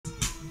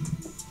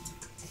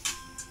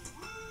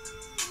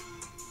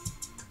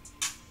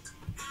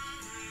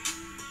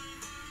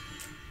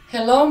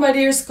Hello, my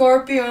dear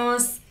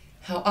Scorpions.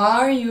 How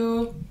are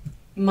you?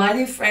 My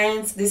dear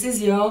friends, this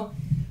is your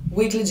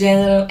weekly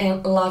general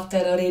and love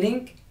tarot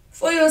reading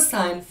for your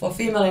sign for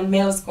female and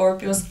male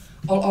Scorpios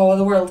all over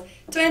the world.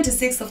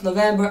 26th of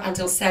November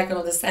until 2nd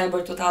of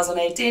December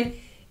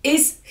 2018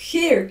 is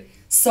here.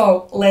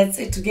 So let's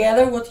see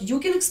together what you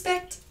can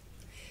expect.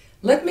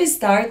 Let me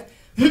start,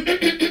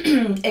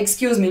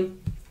 excuse me,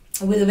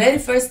 with the very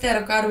first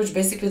tarot card, which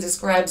basically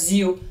describes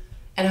you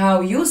and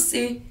how you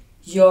see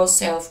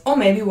yourself, or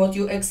maybe what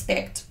you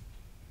expect.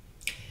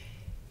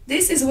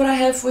 This is what I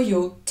have for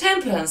you: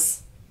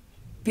 temperance,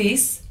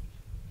 peace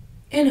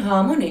and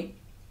harmony,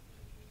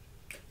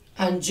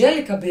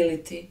 angelic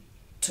ability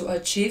to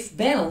achieve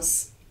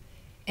balance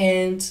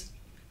and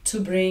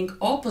to bring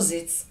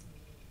opposites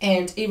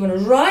and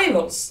even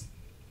rivals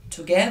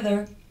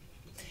together,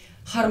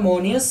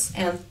 harmonious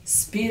and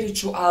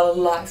spiritual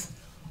life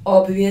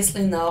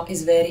obviously now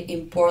is very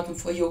important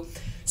for you.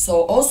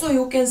 So also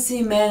you can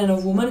see man and a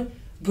woman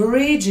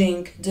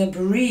bridging the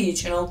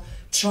bridge,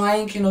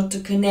 trying, to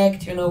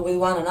connect, with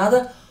one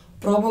another,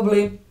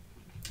 probably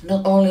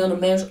not only on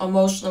a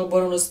emotional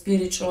but on a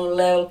spiritual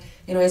level,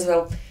 as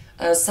well.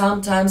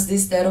 Sometimes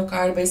this tarot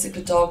card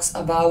basically talks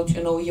about,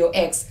 your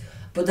ex,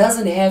 but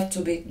doesn't have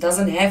to be,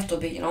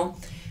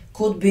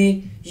 could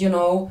be,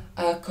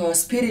 a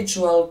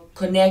spiritual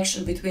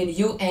connection between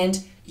you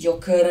and your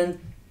current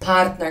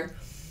partner.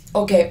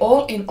 Okay,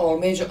 all in all,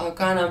 major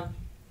arcana.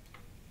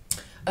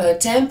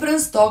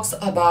 Temperance talks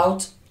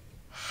about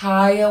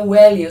higher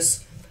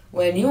values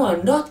when you are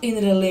not in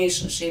a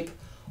relationship,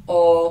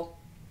 or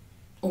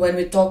when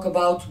we talk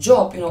about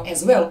job,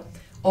 as well,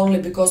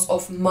 only because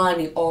of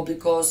money or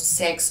because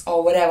sex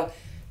or whatever.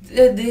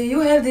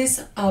 You have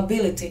this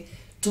ability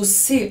to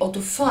see or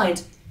to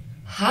find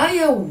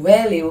higher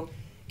value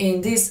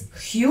in this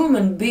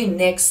human being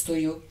next to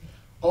you.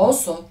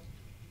 Also,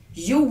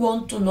 you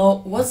want to know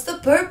what's the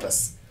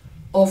purpose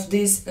of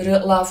this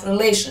love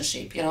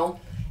relationship,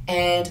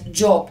 and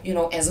job,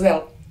 as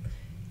well.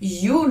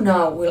 You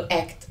now will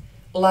act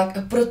like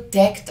a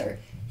protector.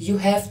 You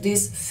have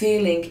this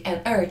feeling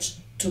and urge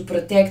to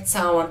protect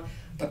someone,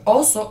 but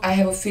also I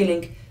have a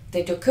feeling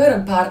that your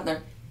current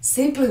partner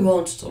simply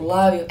wants to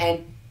love you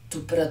and to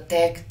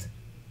protect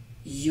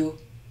you.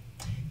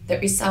 There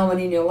is someone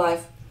in your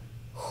life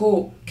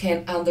who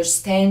can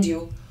understand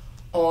you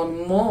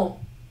on more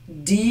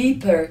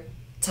deeper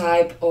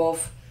type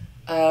of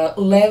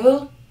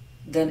level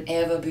than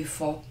ever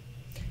before.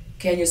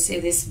 Can you see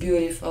this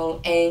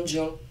beautiful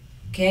angel?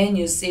 Can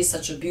you see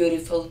such a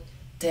beautiful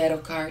tarot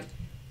card?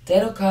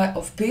 Tarot card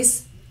of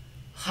peace,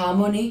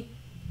 harmony,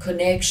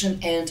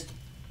 connection and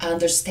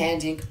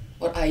understanding.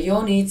 What are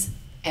your needs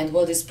and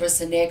what this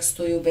person next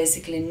to you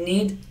basically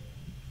need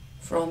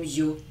from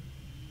you.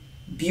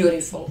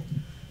 Beautiful.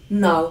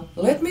 Now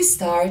let me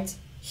start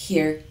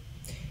here.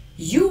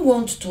 You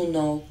want to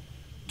know,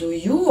 do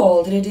you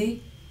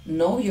already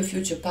know your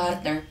future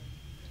partner?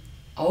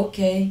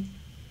 Okay,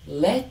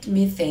 let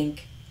me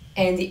think.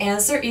 And the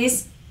answer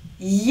is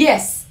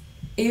yes.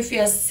 If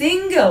you are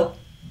single,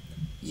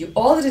 you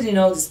already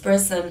know this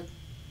person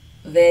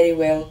very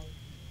well.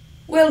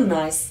 Well,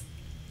 nice.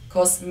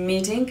 Because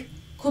meeting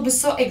could be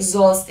so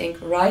exhausting,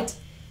 right?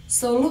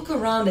 So look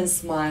around and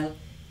smile,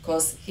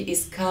 because he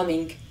is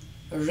coming,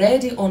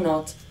 ready or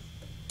not.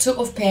 Two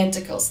of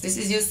Pentacles. This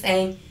is you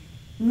saying,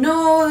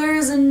 no, there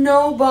is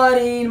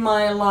nobody in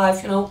my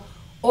life,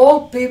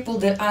 all people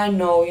that I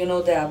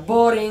know, they are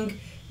boring.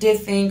 They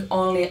think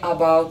only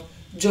about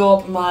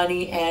job,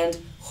 money and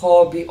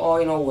hobby,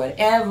 or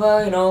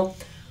whatever.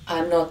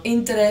 I'm not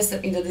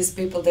interested in these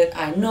people that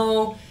I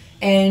know.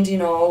 And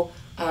you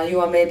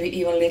are maybe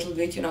even a little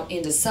bit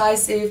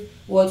indecisive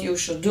what you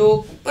should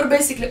do. But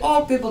basically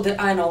all people that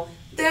I know,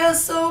 they're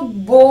so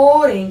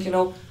boring.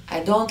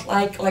 I don't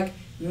like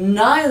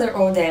neither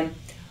of them.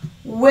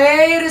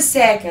 Wait a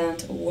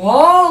second,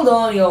 hold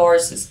on your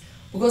horses,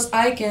 because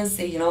I can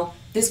see,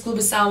 this could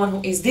be someone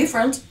who is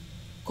different,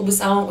 could be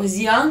someone who is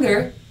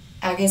younger.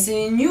 I can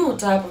see a new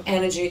type of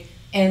energy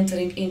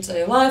entering into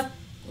your life.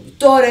 Could be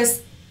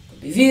Taurus,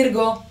 could be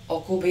Virgo,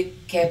 or could be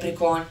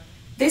Capricorn.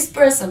 This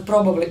person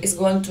probably is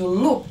going to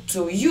look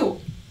to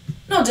you,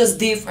 not just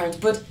different,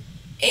 but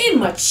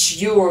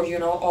immature,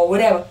 or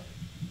whatever.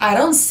 I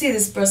don't see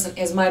this person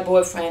as my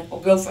boyfriend or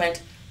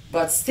girlfriend,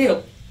 but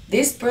still,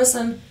 this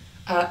person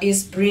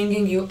is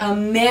bringing you a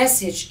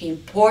message,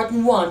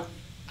 important one.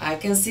 I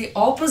can see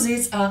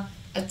opposites are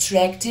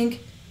attracting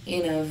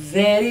in a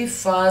very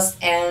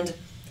fast and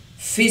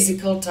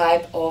physical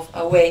type of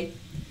a way.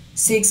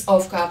 Six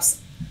of Cups.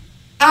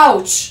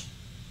 Ouch!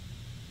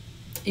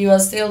 You are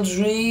still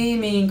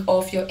dreaming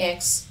of your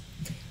ex.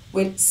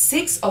 With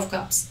Six of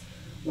Cups.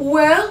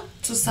 Well,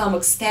 to some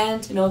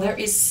extent, there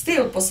is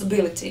still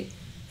possibility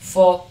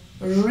for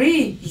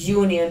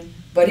reunion,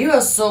 but you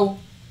are so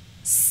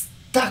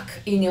stuck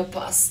in your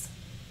past.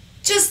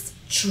 Just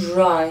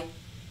try.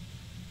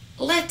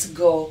 Let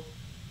go.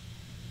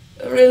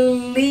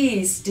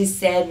 Release this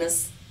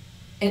sadness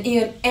and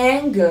even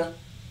anger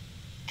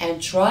and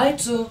try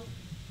to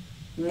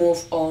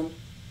move on.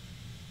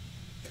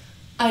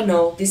 I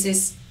know this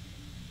is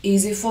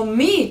easy for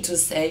me to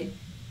say,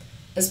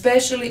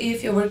 especially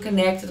if you were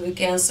connected with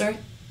Cancer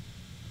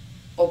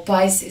or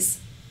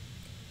Pisces.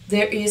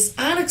 There is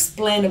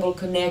unexplainable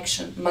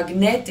connection,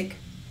 magnetic,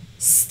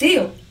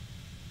 still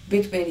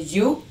between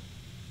you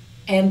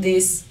and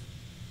this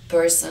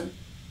person.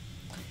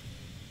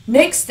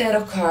 Next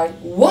tarot card,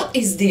 what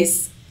is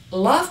this?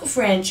 Love or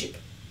friendship?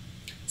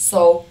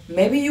 So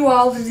maybe you are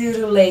already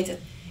related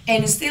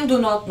and you still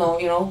do not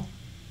know,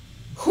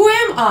 who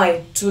am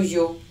I to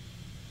you?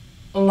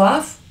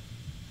 Love,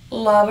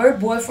 lover,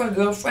 boyfriend,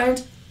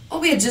 girlfriend, or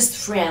we are just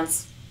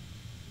friends?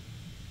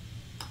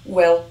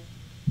 Well,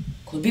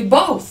 could be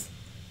both.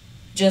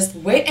 Just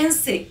wait and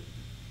see,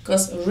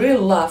 because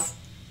real love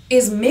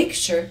is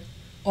mixture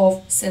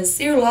of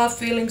sincere love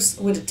feelings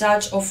with a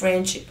touch of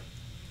friendship.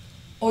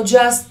 Or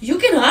just, you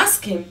can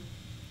ask him,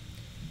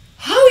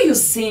 how you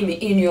see me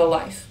in your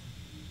life?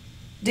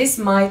 This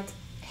might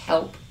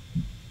help.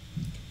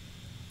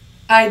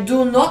 I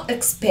do not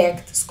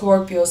expect,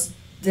 Scorpios,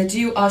 that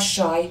you are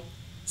shy,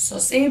 so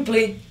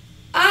simply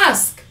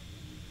ask.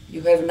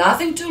 You have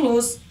nothing to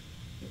lose,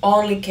 you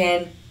only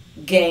can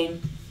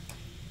gain.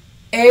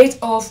 8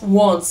 of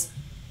Wands.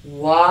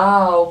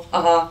 Wow,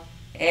 haha.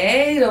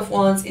 8 of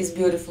Wands is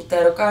beautiful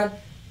tarot card.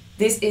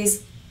 This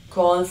is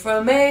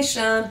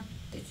confirmation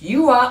that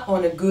you are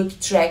on a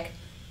good track.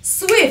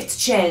 Swift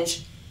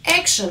change,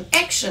 action,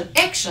 action,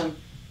 action.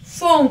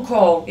 Phone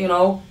call,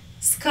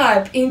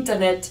 Skype,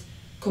 internet,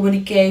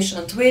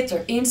 communication,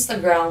 Twitter,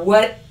 Instagram,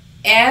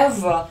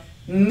 whatever.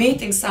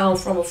 Meeting sound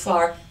from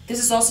afar.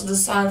 This is also the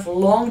sign for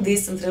long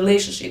distance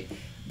relationship.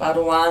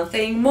 But one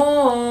thing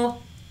more.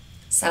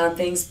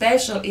 Something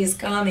special is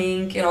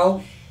coming,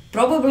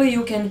 Probably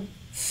you can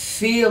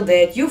feel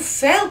that. You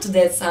felt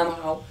that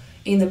somehow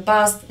in the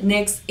past,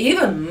 next,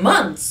 even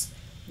months,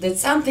 that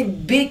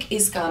something big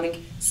is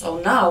coming. So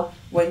now,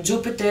 when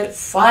Jupiter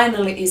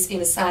finally is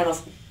in a sign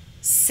of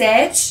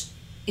Sag,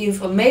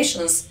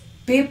 informations,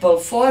 people,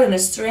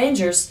 foreigners,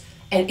 strangers,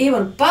 and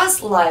even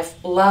past life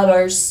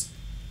lovers,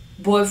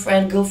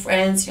 boyfriend,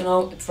 girlfriends,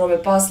 from a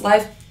past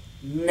life,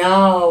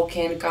 now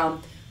can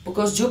come.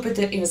 Because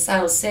Jupiter in a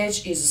sign of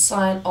Sag is a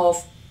sign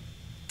of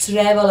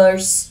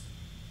travelers,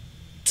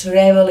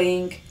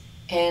 traveling,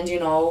 and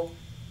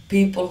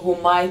people who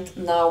might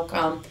now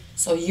come.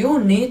 So you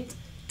need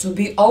to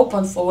be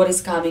open for what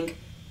is coming.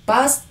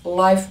 Past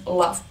life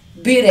love.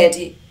 Be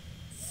ready.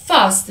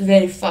 Fast,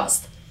 very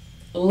fast.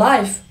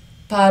 Life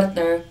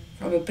partner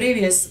from a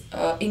previous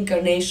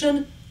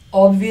incarnation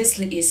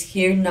obviously is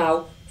here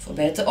now, for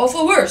better or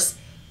for worse.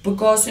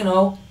 Because,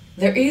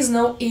 there is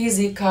no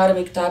easy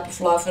karmic type of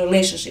love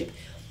relationship.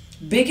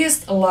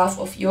 Biggest love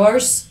of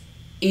yours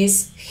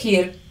is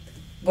here.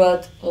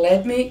 But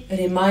let me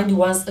remind you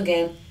once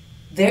again,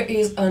 there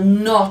is a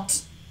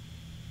knot.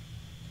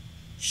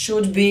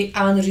 Should be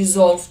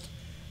unresolved.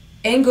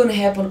 Ain't gonna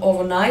happen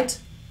overnight.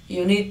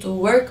 You need to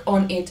work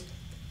on it.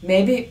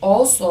 Maybe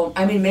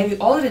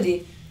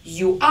already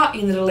you are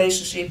in a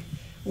relationship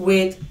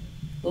with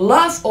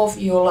love of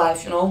your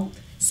life,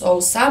 So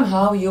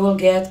somehow you will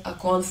get a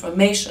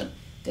confirmation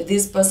that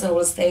this person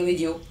will stay with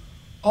you.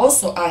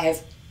 Also, I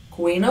have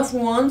Queen of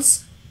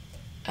Wands,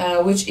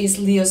 which is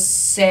Leo,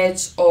 Sag,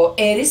 or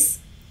Aries.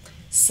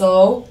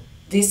 So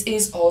this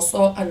is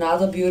also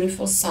another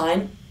beautiful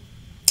sign,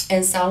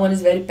 and someone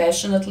is very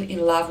passionately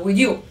in love with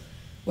you.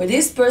 With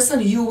this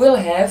person, you will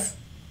have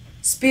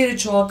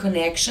spiritual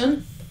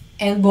connection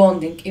and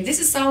bonding. If this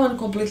is someone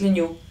completely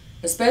new,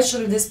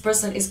 especially if this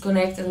person is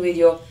connected with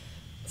your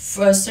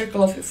first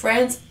circle of your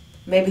friends,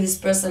 maybe this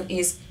person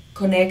is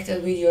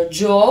connected with your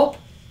job,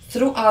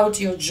 throughout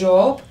your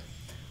job.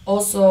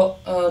 Also,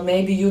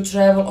 maybe you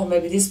travel, or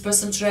maybe this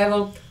person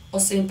travel, or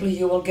simply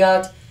you will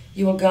get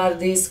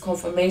this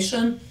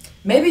confirmation.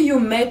 Maybe you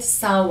met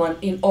someone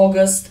in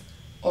August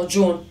or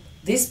June.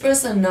 This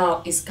person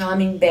now is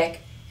coming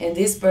back, and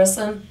this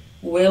person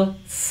will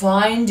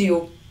find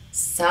you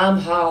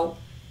somehow.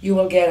 You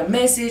will get a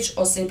message,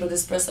 or simply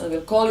this person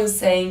will call you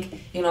saying,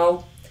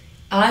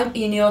 I'm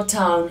in your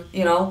town,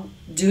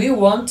 do you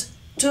want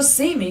to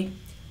see me?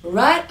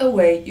 Right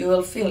away you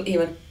will feel,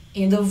 even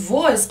in the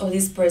voice of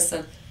this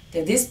person,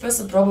 that this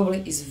person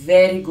probably is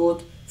very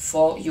good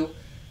for you.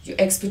 Your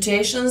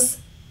expectations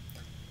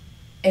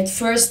at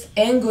first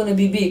ain't gonna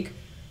be big,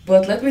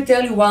 but let me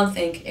tell you one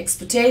thing,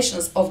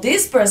 expectations of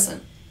this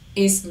person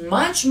is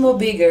much more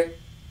bigger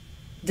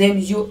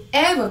than you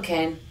ever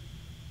can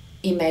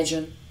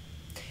imagine.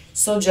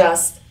 So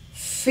just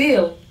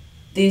feel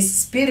this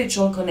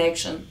spiritual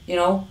connection,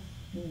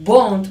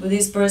 bond with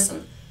this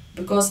person,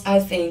 because I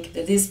think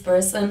that this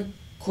person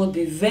could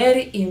be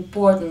very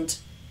important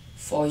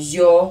for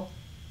your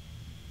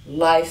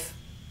life.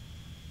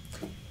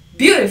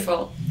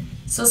 Beautiful.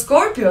 So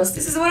Scorpios,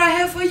 this is what I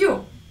have for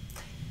you.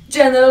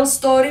 General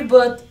story,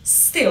 but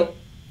still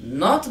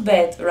not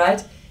bad,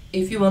 right?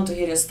 If you want to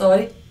hear a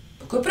story,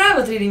 book a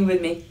private reading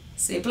with me.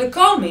 Simply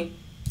call me.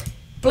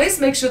 Please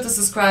make sure to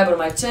subscribe on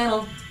my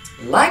channel,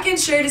 like and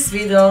share this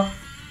video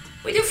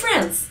with your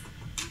friends.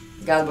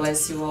 God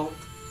bless you all.